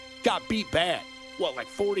lost. Got beat bad. What, like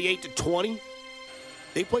 48-20?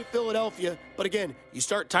 They played Philadelphia, but again, you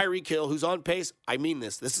start Tyreek Hill, who's on pace. I mean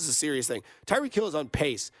this. This is a serious thing. Tyreek Hill is on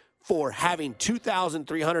pace for having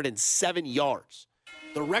 2,307 yards.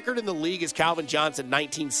 The record in the league is Calvin Johnson,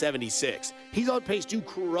 1976. He's on pace to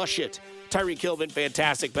crush it. Tyreek Hill been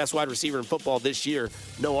fantastic. Best wide receiver in football this year.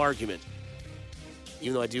 No argument.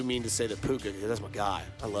 Even though I do mean to say that Puka, because that's my guy.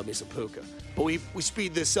 I love me some Puka. But we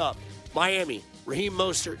speed this up. Miami, Raheem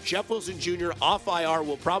Mostert, Jeff Wilson Jr. off IR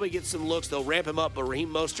will probably get some looks. They'll ramp him up, but Raheem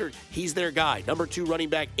Mostert, he's their guy. Number 2 running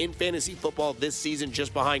back in fantasy football this season,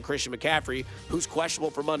 just behind Christian McCaffrey, who's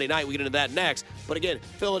questionable for Monday night. We get into that next. But again,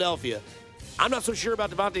 Philadelphia, I'm not so sure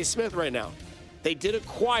about Devontae Smith right now. They did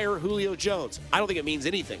acquire Julio Jones. I don't think it means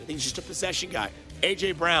anything. I think he's just a possession guy.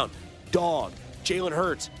 A.J. Brown, dog. Jalen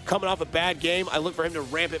Hurts, coming off a bad game. I look for him to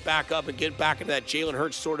ramp it back up and get back into that Jalen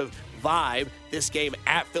Hurts sort of vibe. This game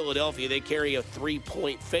at Philadelphia, they carry a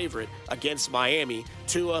 3-point favorite against Miami.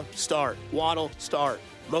 Tua, start. Waddle, start.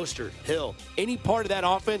 Mostert, Hill. Any part of that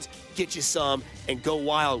offense, get you some and go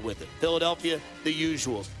wild with it. Philadelphia, the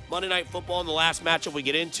usuals. Monday Night Football in the last matchup we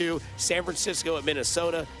get into, San Francisco at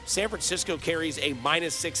Minnesota. San Francisco carries a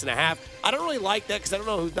 -6.5. I don't really like that because I don't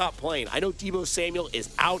know who's not playing. I know Deebo Samuel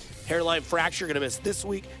is out, hairline fracture, going to miss this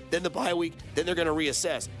week, then the bye week, then they're going to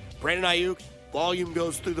reassess. Brandon Ayuk, volume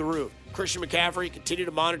goes through the roof. Christian McCaffrey, continue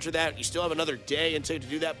to monitor that. You still have another day until to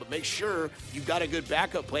do that, but make sure you've got a good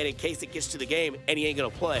backup plan in case it gets to the game and he ain't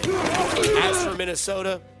going to play. As for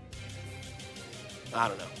Minnesota, I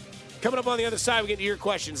don't know. Coming up on the other side, we get to your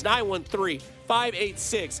questions.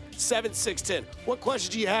 913-586-7610. What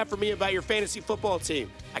questions do you have for me about your fantasy football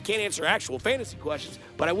team? I can't answer actual fantasy questions,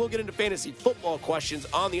 but I will get into fantasy football questions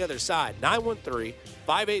on the other side.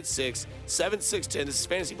 913-586-7610. This is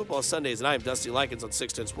Fantasy Football Sundays, and I am Dusty Likens on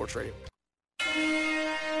 610 Sports Radio.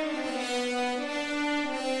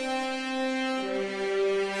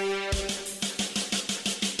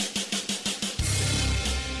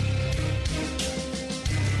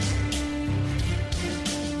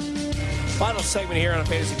 Final segment here on a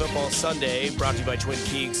Fantasy Football Sunday, brought to you by Twin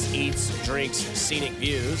Peaks Eats, Drinks, Scenic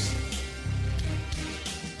Views.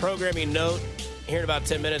 Programming note, here in about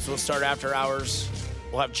 10 minutes, we'll start after hours.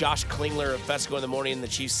 We'll have Josh Klingler of Fesco in the Morning, the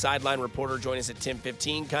Chiefs sideline reporter, join us at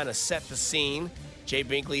 10:15, kind of set the scene. Jay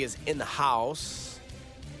Binkley is in the house.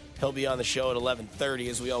 He'll be on the show at 11:30,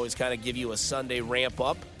 as we always kind of give you a Sunday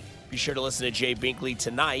ramp-up. Be sure to listen to Jay Binkley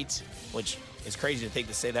tonight, which it's crazy to think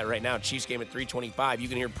to say that right now. Chiefs game at 3:25. You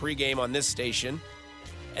can hear pregame on this station.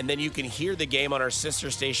 And then you can hear the game on our sister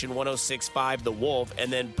station, 106.5 The Wolf.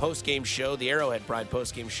 And then post-game show, the Arrowhead Pride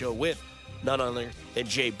post-game show with none other than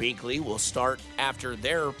Jay Binkley will start after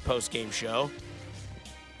their post-game show.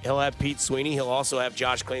 He'll have Pete Sweeney. He'll also have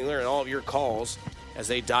Josh Klingler and all of your calls as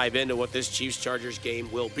they dive into what this Chiefs-Chargers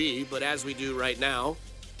game will be. But as we do right now,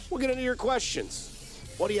 we'll get into your questions.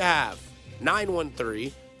 What do you have?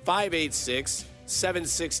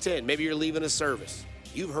 913-586-7610. Maybe you're leaving a service.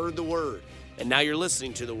 You've heard the word, and now you're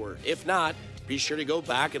listening to the word. If not, be sure to go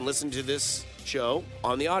back and listen to this show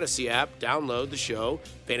on the Odyssey app. Download the show,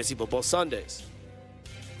 Fantasy Football Sundays.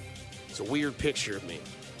 It's a weird picture of me.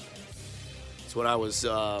 It's when I was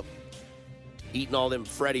eating all them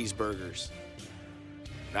Freddy's burgers.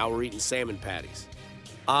 Now we're eating salmon patties.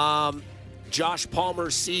 Josh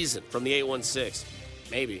Palmer's season from the 816.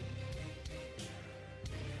 Maybe.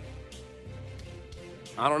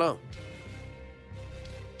 I don't know.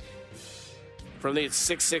 From the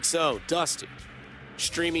 660, Dusty.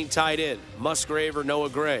 Streaming tight end, Musgrave or Noah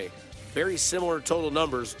Gray. Very similar total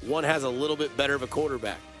numbers. One has a little bit better of a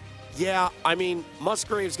quarterback. Yeah, I mean,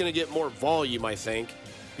 Musgrave's going to get more volume, I think,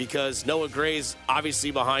 because Noah Gray's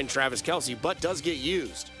obviously behind Travis Kelce, but does get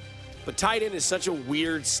used. But tight end is such a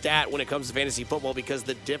weird stat when it comes to fantasy football because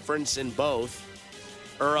the difference in both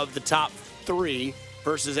are of the top three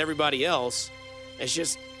versus everybody else. It's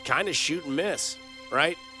just kind of shoot and miss,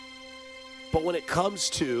 right? But when it comes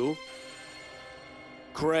to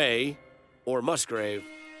Gray or Musgrave,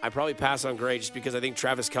 I probably pass on Gray just because I think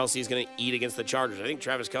Travis Kelce is going to eat against the Chargers. I think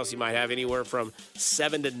Travis Kelce might have anywhere from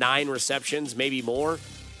 7 to 9 receptions, maybe more.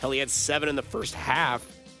 Hell, he had 7 in the first half,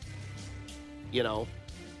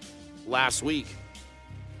 last week.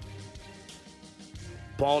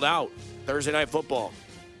 Balled out. Thursday Night Football.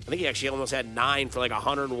 I think he actually almost had 9 for like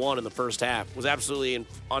 101 in the first half. Was absolutely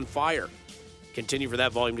on fire. Continue for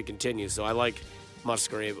that volume to continue. So I like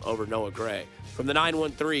Musgrave over Noah Gray. From the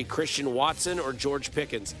 913, Christian Watson or George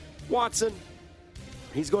Pickens? Watson.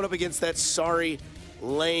 He's going up against that sorry,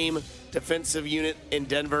 lame defensive unit in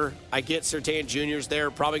Denver. I get Surtain Jr.'s there.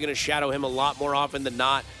 Probably going to shadow him a lot more often than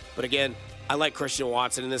not. But again, I like Christian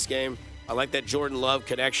Watson in this game. I like that Jordan Love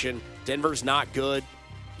connection. Denver's not good.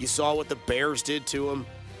 You saw what the Bears did to him.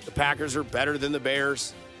 The Packers are better than the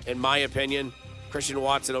Bears, in my opinion. Christian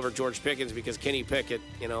Watson over George Pickens because Kenny Pickett,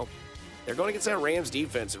 they're going against that Rams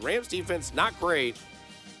defense. And Rams defense, not great,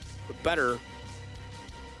 but better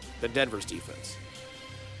than Denver's defense.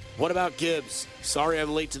 What about Gibbs? Sorry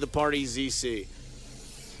I'm late to the party, ZC.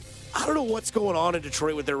 I don't know what's going on in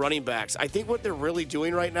Detroit with their running backs. I think what they're really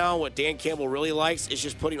doing right now, what Dan Campbell really likes, is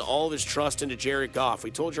just putting all of his trust into Jared Goff.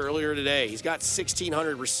 We told you earlier today, he's got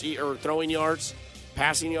 1,600 throwing yards,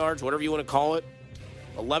 passing yards, whatever you want to call it.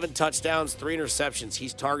 11 touchdowns, 3 interceptions.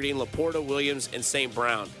 He's targeting Laporta, Williams, and St.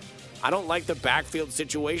 Brown. I don't like the backfield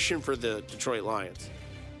situation for the Detroit Lions.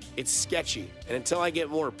 It's sketchy. And until I get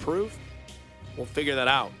more proof, we'll figure that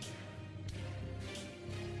out.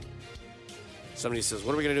 Somebody says,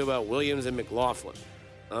 what are we going to do about Williams and McLaughlin?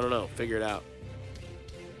 I don't know. Figure it out.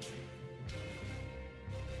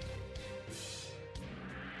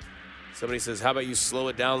 Somebody says, how about you slow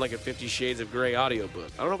it down like a 50 Shades of Grey audiobook?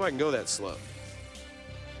 I don't know if I can go that slow.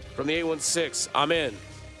 From the 816, I'm in.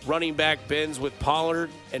 Running back Benz with Pollard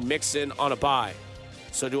and Mixon on a bye.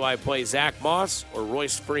 So do I play Zach Moss or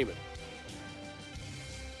Royce Freeman?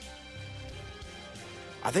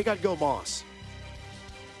 I think I'd go Moss.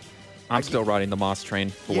 I'm still riding the Moss train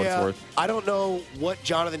for what it's worth. I don't know what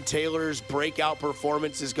Jonathan Taylor's breakout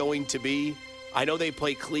performance is going to be. I know they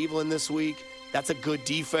play Cleveland this week. That's a good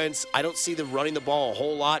defense. I don't see them running the ball a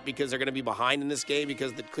whole lot because they're going to be behind in this game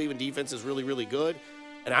because the Cleveland defense is really, really good.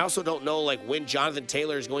 And I also don't know when Jonathan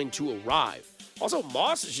Taylor is going to arrive. Also,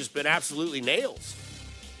 Moss has just been absolutely nails.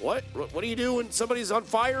 What do you do when somebody's on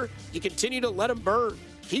fire? You continue to let them burn.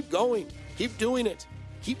 Keep going. Keep doing it.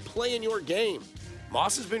 Keep playing your game.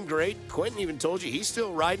 Moss has been great. Quentin even told you he's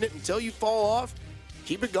still riding it until you fall off.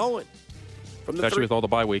 Keep it going. Especially with all the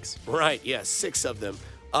bye weeks. Right, yeah, 6 of them.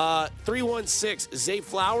 316, Zay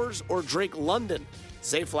Flowers or Drake London?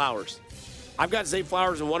 Zay Flowers. I've got Zay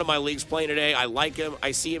Flowers in one of my leagues playing today. I like him.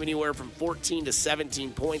 I see him anywhere from 14 to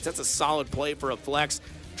 17 points. That's a solid play for a flex.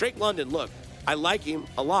 Drake London, look, I like him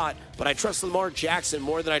a lot, but I trust Lamar Jackson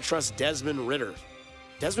more than I trust Desmond Ridder.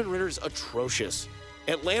 Desmond Ridder's atrocious.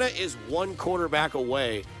 Atlanta is one quarterback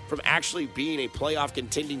away from actually being a playoff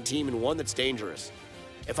contending team and one that's dangerous.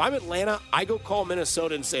 If I'm Atlanta, I go call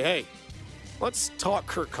Minnesota and say, hey, let's talk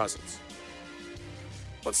Kirk Cousins.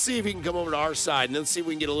 Let's see if he can come over to our side, and then see if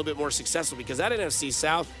we can get a little bit more successful because that NFC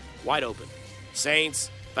South, wide open.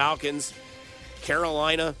 Saints, Falcons,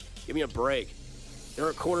 Carolina, give me a break. They're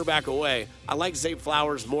a quarterback away. I like Zay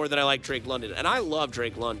Flowers more than I like Drake London, and I love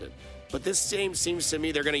Drake London. But this team seems to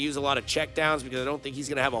me they're going to use a lot of checkdowns because I don't think he's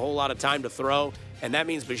going to have a whole lot of time to throw, and that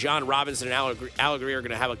means Bijan Robinson and Allegory are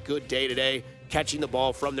going to have a good day today catching the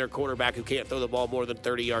ball from their quarterback who can't throw the ball more than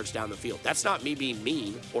 30 yards down the field. That's not me being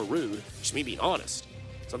mean or rude, just me being honest.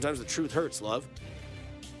 Sometimes the truth hurts, love.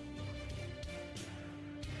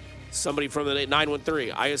 Somebody from the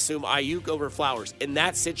 913, I assume Ayuk over Flowers. In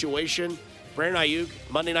that situation, Brandon Ayuk,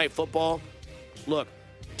 Monday Night Football, look,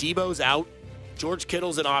 Debo's out, George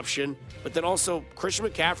Kittle's an option, but then also Christian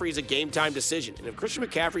McCaffrey is a game-time decision. And if Christian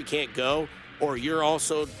McCaffrey can't go, or you're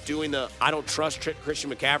also doing the I don't trust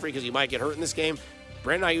Christian McCaffrey because he might get hurt in this game,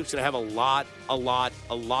 Brandon Ayuk's going to have a lot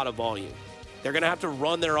of volume. They're going to have to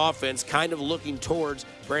run their offense kind of looking towards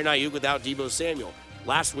Brandon Ayuk without Deebo Samuel.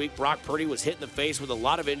 Last week, Brock Purdy was hit in the face with a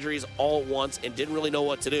lot of injuries all at once and didn't really know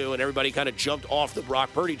what to do, and everybody kind of jumped off the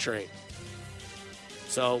Brock Purdy train.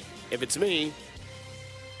 So, if it's me,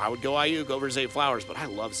 I would go Ayuk over Zay Flowers, but I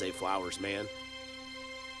love Zay Flowers, man.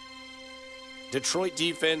 Detroit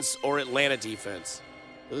defense or Atlanta defense?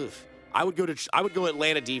 Oof. I would go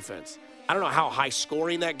Atlanta defense. I don't know how high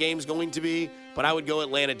scoring that game's going to be, but I would go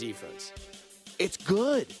Atlanta defense. It's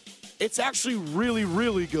good. It's actually really,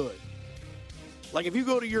 really good. Like, if you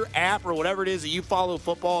go to your app or whatever it is that you follow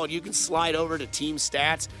football and you can slide over to team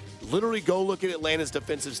stats, literally go look at Atlanta's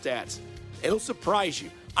defensive stats. It'll surprise you.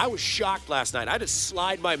 I was shocked last night. I had to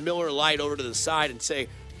slide my Miller Lite over to the side and say,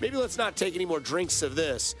 maybe let's not take any more drinks of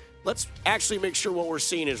this. Let's actually make sure what we're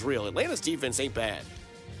seeing is real. Atlanta's defense ain't bad.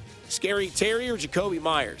 Scary Terry or Jacoby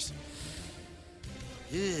Myers?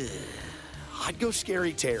 I'd go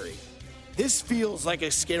Scary Terry. This feels like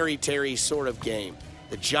a Scary Terry sort of game.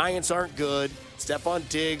 The Giants aren't good. Stephon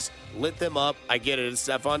Diggs lit them up. I get it, it's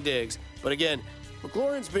Stephon Diggs. But again,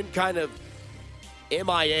 McLaurin's been kind of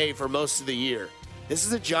MIA for most of the year. This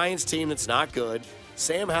is a Giants team that's not good.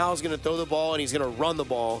 Sam Howell's going to throw the ball, and he's going to run the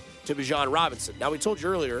ball to Bijan Robinson. Now, we told you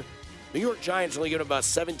earlier, New York Giants only give up about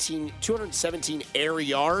 217 air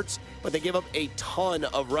yards, but they give up a ton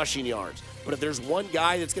of rushing yards. But if there's one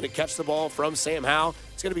guy that's going to catch the ball from Sam Howell,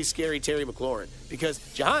 it's going to be Scary Terry McLaurin. Because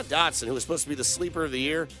Jahan Dotson, who was supposed to be the sleeper of the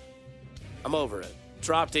year, I'm over it.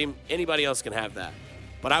 Dropped him. Anybody else can have that.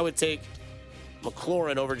 But I would take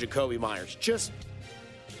McLaurin over Jacoby Myers. Just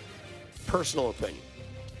personal opinion.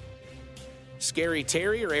 Scary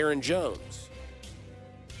Terry or Aaron Jones?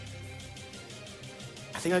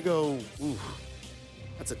 I think I go,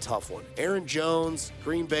 that's a tough one. Aaron Jones,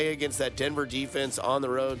 Green Bay against that Denver defense on the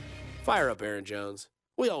road. Fire up Aaron Jones.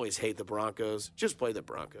 We always hate the Broncos. Just play the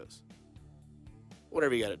Broncos.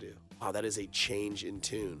 Whatever you got to do. Wow, that is a change in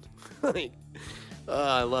tune.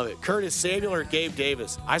 I love it. Curtis Samuel or Gabe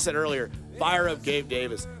Davis? I said earlier, fire up Gabe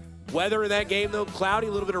Davis. Weather in that game, though, cloudy,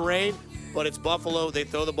 a little bit of rain, but it's Buffalo. They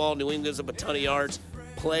throw the ball. New England gives up a ton of yards.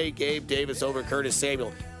 Play Gabe Davis over Curtis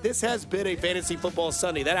Samuel. This has been a Fantasy Football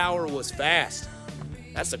Sunday. That hour was fast.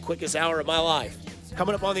 That's the quickest hour of my life.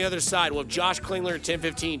 Coming up on the other side, we'll have Josh Klingler at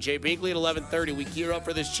 10:15, Jay Binkley at 11:30. We gear up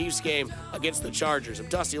for this Chiefs game against the Chargers. I'm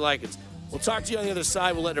Dusty Likens. We'll talk to you on the other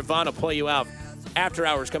side. We'll let Nirvana play you out. After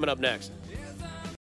Hours coming up next.